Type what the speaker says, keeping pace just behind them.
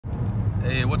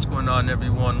Hey, what's going on,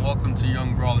 everyone? Welcome to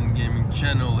Young Brawling Gaming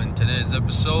channel. In today's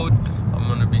episode, I'm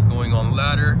going to be going on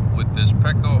ladder with this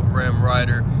Pekka Ram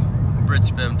Rider Brit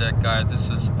Spam deck, guys. This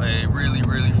is a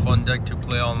really fun deck to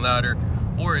play on ladder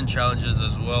or in challenges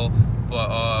as well.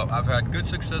 But I've had good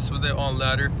success with it on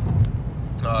ladder.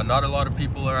 Not a lot of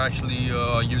people are actually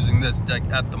using this deck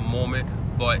at the moment,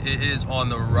 but it is on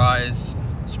the rise,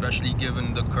 especially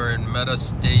given the current meta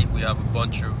state. We have a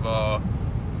bunch of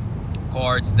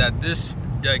cards that this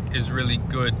deck is really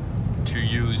good to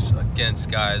use against,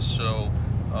 guys. So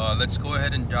let's go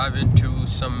ahead and dive into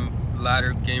some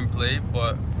ladder gameplay,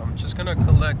 but I'm just gonna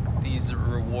collect these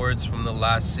rewards from the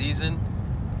last season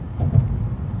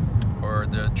or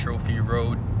the trophy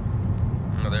road.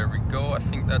 There we go. I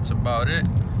think that's about it.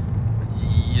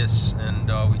 Yes, and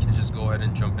we can just go ahead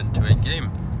and jump into a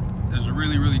game. It's a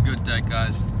really good deck,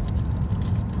 guys.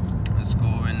 Let's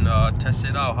go and test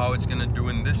it out, how it's gonna do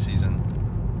in this season.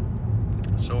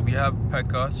 So we have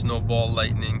Pekka, Snowball,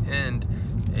 Lightning, and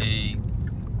a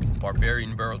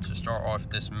Barbarian Barrel to start off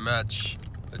this match.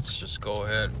 Let's just go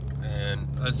ahead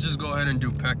and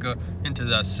do Pekka into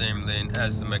that same lane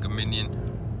as the Mega Minion.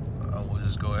 We'll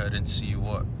just go ahead and see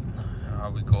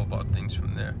how we go about things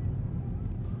from there.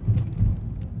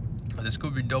 This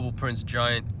could be Double Prince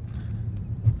Giant.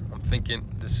 I'm thinking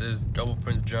this is Double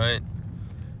Prince Giant.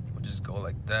 We'll just go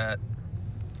like that.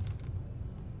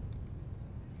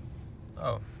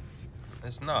 Oh,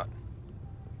 it's not.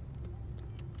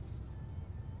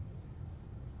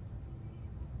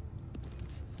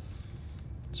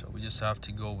 So we just have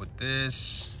to go with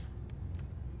this.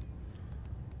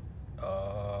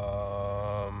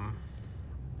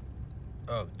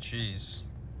 Oh, jeez.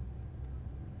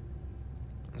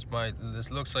 This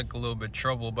looks like a little bit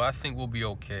trouble, but I think we'll be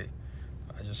okay.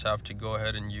 I just have to go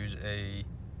ahead and use a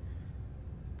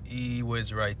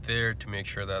E-Wiz right there to make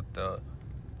sure that the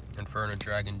Inferno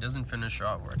Dragon doesn't finish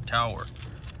off our tower.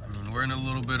 I mean, we're in a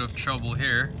little bit of trouble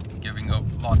here, giving up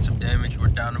lots of damage. We're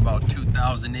down about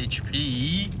 2,000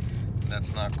 HP.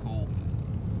 That's not cool.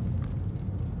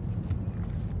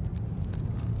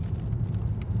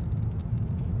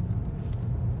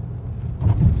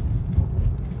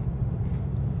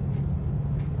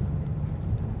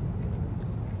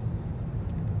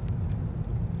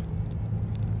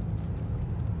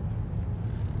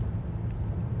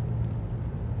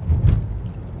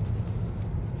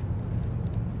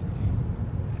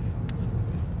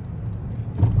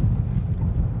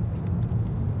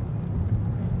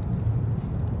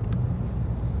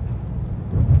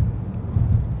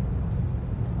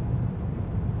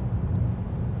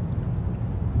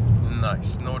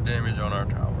 Nice, no damage on our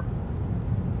tower.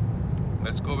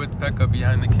 Let's go with Pekka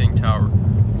behind the King Tower.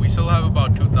 We still have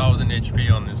about 2,000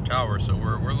 HP on this tower, so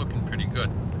we're looking pretty good.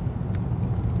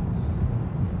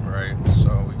 Alright,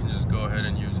 so we can just go ahead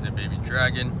and use a Baby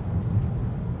Dragon,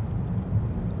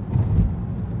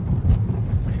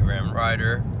 a Ram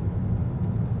Rider,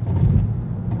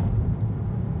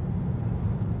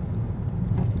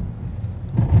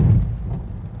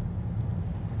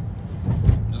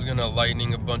 gonna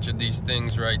lightning a bunch of these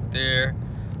things right there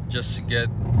just to get.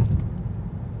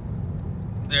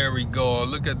 There we go.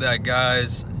 Look at that,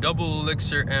 guys. Double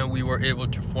elixir, and we were able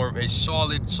to form a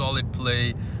solid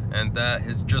play, and that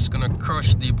is just gonna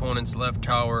crush the opponent's left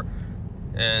tower,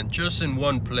 and just in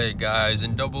one play, guys.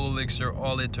 In double elixir,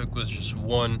 all it took was just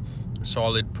one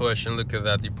solid push, and look at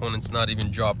that, the opponent's not even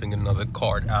dropping another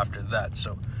card after that.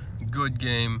 So good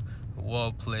game,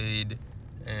 well played,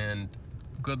 and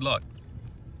good luck.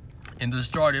 In the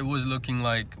start, it was looking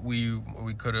like we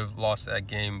could have lost that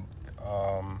game,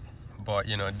 but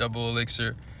you know, double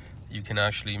elixir, you can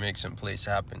actually make some plays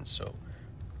happen. So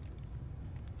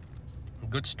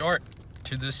good start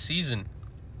to this season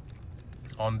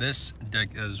on this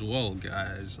deck as well,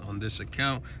 guys. On this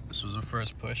account, this was the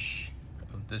first push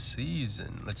of the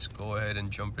season. Let's go ahead and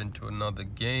jump into another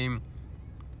game.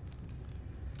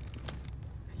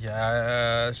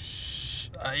 Yes,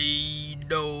 I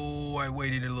know I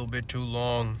waited a little bit too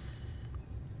long.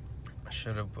 I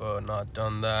should have not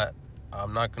done that.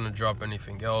 I'm not going to drop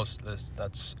anything else.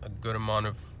 That's a good amount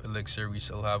of elixir we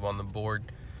still have on the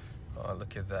board.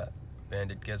 Look at that.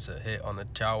 Bandit gets a hit on the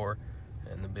tower,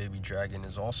 and the Baby Dragon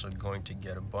is also going to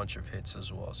get a bunch of hits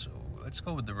as well. So let's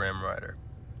go with the Ram Rider.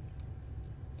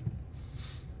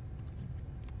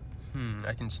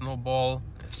 I can snowball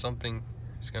if something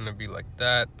is going to be like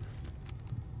that.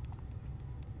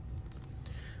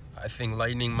 I think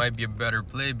lightning might be a better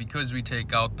play because we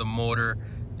take out the motor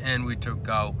and we took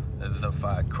out the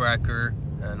firecracker,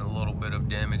 and a little bit of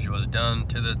damage was done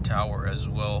to the tower as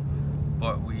well.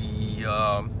 But we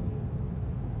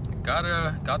got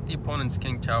the opponent's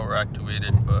king tower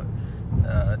activated, but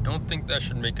I don't think that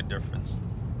should make a difference.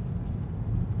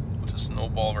 Just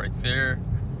snowball right there.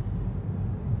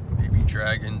 Baby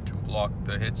dragon to block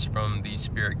the hits from the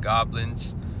spirit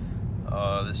goblins.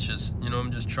 It's just, you know,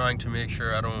 I'm just trying to make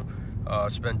sure I don't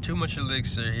spend too much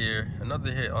elixir here.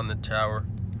 Another hit on the tower.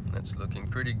 That's looking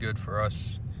pretty good for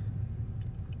us.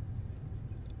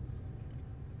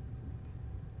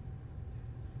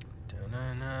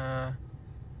 I'm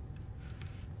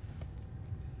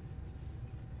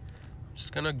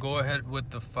just gonna go ahead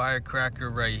with the firecracker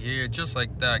right here, just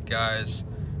like that, guys,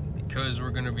 because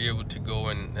we're gonna be able to go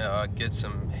and get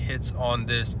some hits on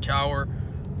this tower,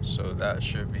 so that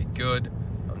should be good.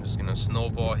 I'm just gonna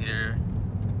snowball here.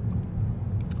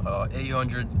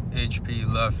 800 HP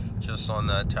left just on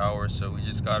that tower, so we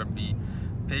just gotta be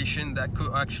patient. That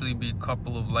could actually be a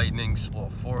couple of lightnings. Well,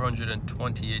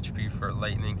 420 HP for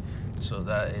lightning, so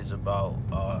that is about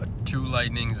 2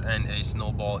 lightnings and a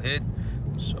snowball hit.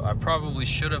 So I probably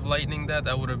should have lightning that.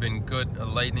 That would have been good, a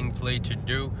lightning play to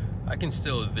do. I can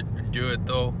still do it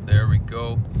though. There we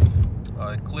go.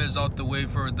 It clears out the way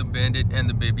for the bandit and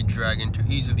the baby dragon to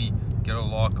easily get a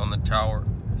lock on the tower.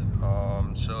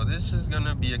 So this is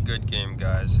gonna be a good game,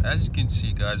 guys. As you can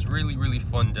see, guys, really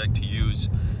fun deck to use,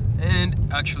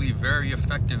 and actually very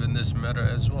effective in this meta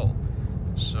as well.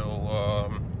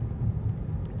 So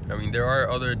I mean, there are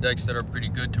other decks that are pretty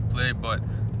good to play, but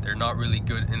they're not really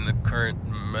good in the current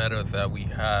meta that we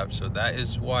have. So that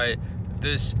is why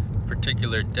this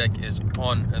particular deck is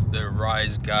on the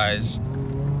rise, guys.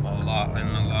 A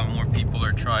lot more people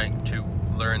are trying to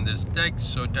learn this deck,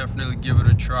 so definitely give it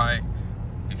a try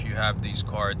if you have these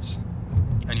cards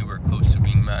anywhere close to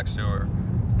being maxed, or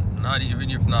not even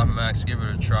if not maxed. Give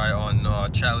it a try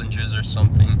on challenges or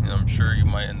something, and I'm sure you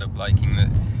might end up liking it.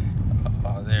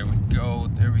 There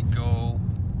we go.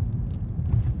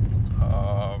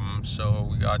 So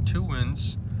we got 2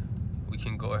 wins. We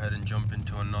can go ahead and jump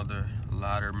into another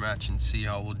ladder match and see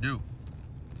how we'll do.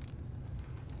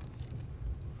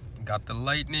 Got the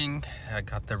lightning, I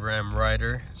got the ram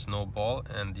rider, snowball,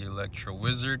 and the electro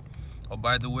wizard. Oh,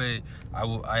 by the way,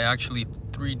 I actually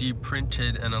 3D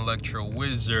printed an electro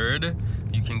wizard.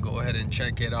 You can go ahead and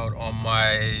check it out on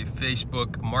my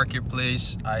Facebook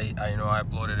marketplace. I know I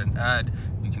uploaded an ad.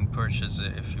 You can purchase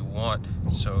it if you want,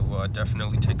 so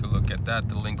definitely take a look at that.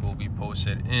 The link will be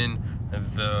posted in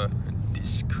the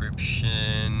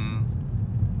description.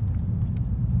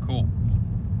 Cool.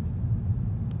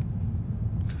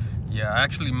 Yeah, I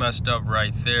actually messed up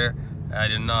right there. I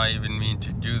did not even mean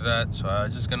to do that, so I'm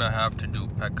just gonna have to do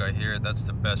Pekka here. That's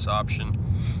the best option.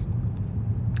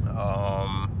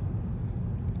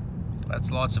 That's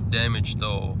lots of damage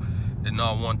though. Did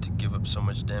not want to give up so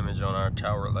much damage on our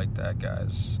tower like that,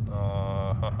 guys.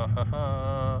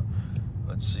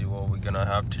 Let's see what we're gonna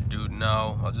have to do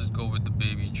now. I'll just go with the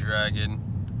baby dragon.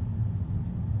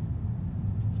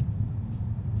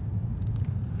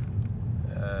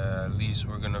 At least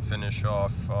we're gonna finish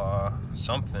off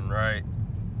something, right?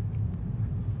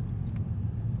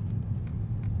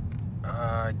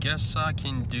 I guess I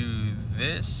can do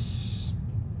this.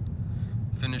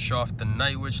 Finish off the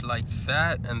Night Witch like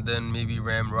that, and then maybe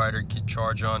Ram Rider could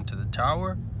charge on to the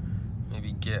tower.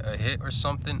 Maybe get a hit or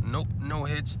something. Nope, no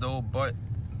hits though, but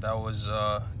that was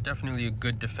definitely a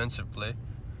good defensive play.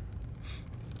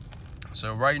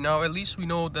 So right now, at least we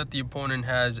know that the opponent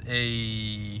has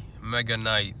a Mega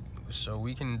Knight, so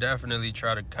we can definitely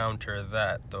try to counter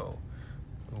that though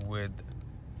with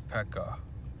Pekka.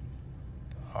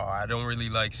 I don't really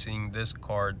like seeing this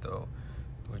card though,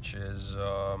 which is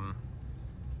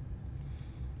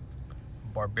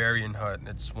Barbarian Hut.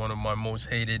 It's one of my most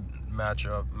hated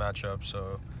matchups,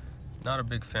 so not a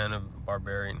big fan of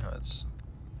Barbarian Huts.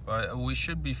 But we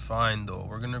should be fine though.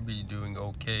 We're gonna be doing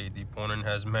okay. The opponent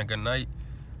has Mega Knight.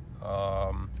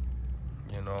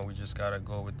 You know, we just gotta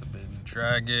go with the baby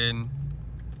dragon.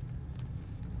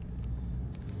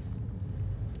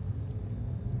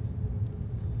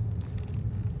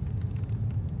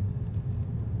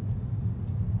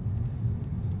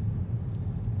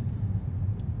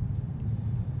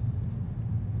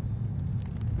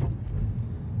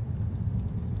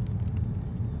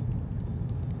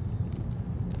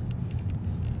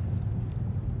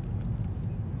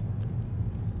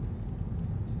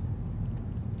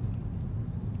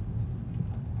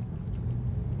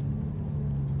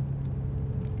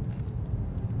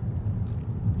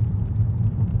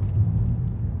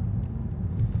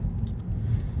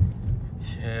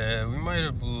 Yeah, we might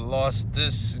have lost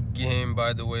this game,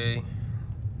 by the way,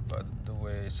 but the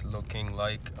way it's looking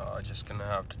like. Just gonna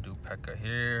have to do Pekka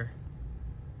here.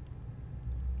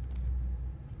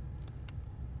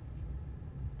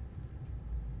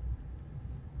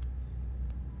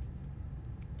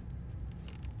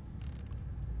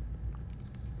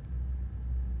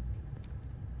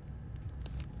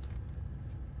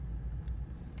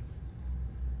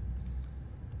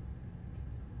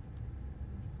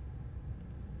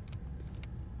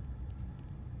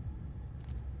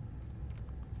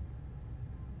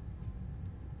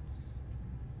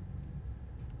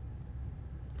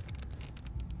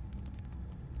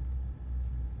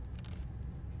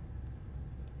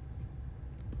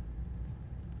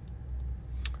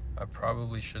 I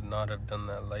probably should not have done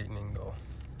that lightning though.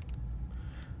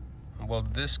 Well,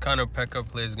 this kind of Pekka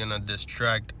play is gonna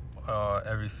distract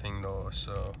everything though,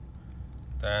 so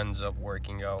that ends up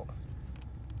working out.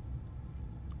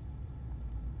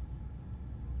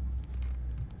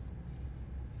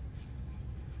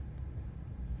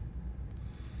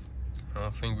 I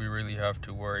don't think we really have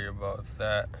to worry about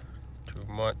that too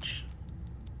much.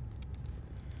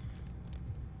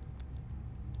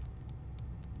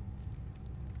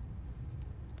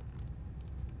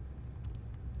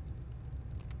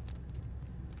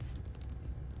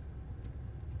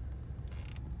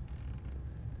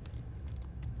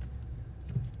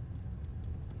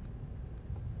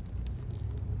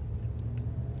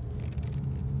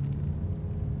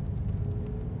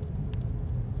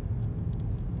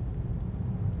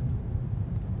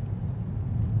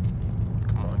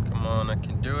 I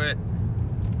can do it.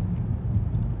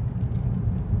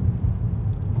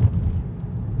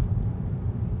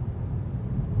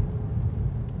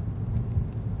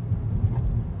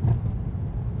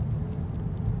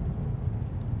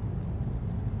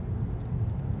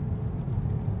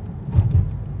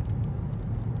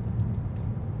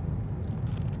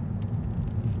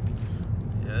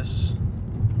 Yes,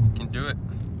 we can do it.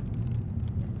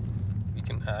 We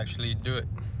can actually do it.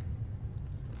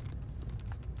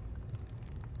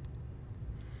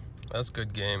 That's a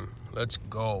good game. Let's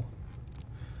go.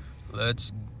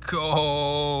 Let's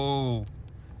go.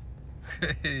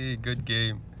 Hey, good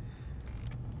game.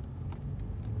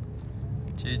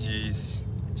 GG's.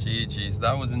 GG's.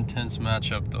 That was an intense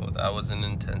matchup though. That was an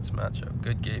intense matchup.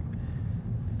 Good game.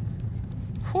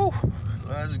 Whew.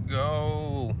 Let's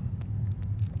go.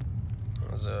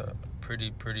 That was a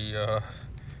pretty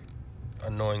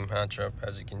annoying matchup,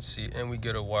 as you can see, and we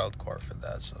get a wild card for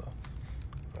that, so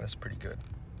that's pretty good.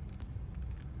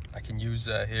 I can use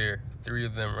that here. 3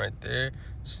 of them right there.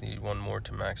 Just need 1 more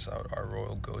to max out our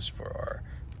Royal Ghost for our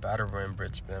Battle Ram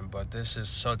Britsman. But this is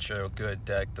such a good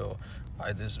deck though.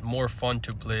 This is more fun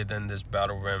to play than this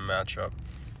Battle Ram matchup.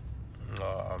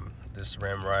 This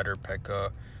Ram Rider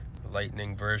Pekka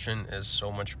Lightning version is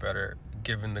so much better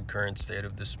given the current state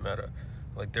of this meta.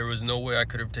 Like, there was no way I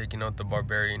could have taken out the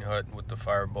Barbarian Hut with the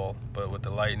Fireball, but with the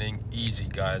Lightning, easy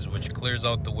guys, which clears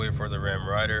out the way for the Ram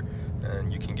Rider,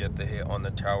 and you can get the hit on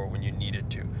the tower when you need it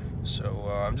to. So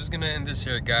I'm just gonna end this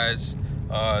here, guys.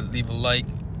 Leave a like,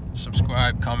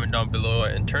 subscribe, comment down below,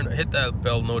 and hit that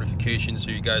bell notification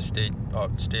so you guys stay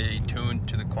tuned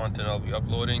to the content I'll be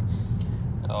uploading.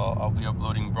 I'll be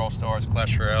uploading Brawl Stars,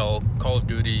 Clash Royale, Call of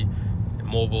Duty,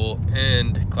 mobile,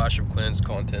 and Clash of Clans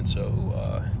content.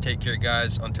 So take care,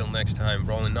 guys. Until next time,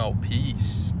 rolling out.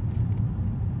 Peace.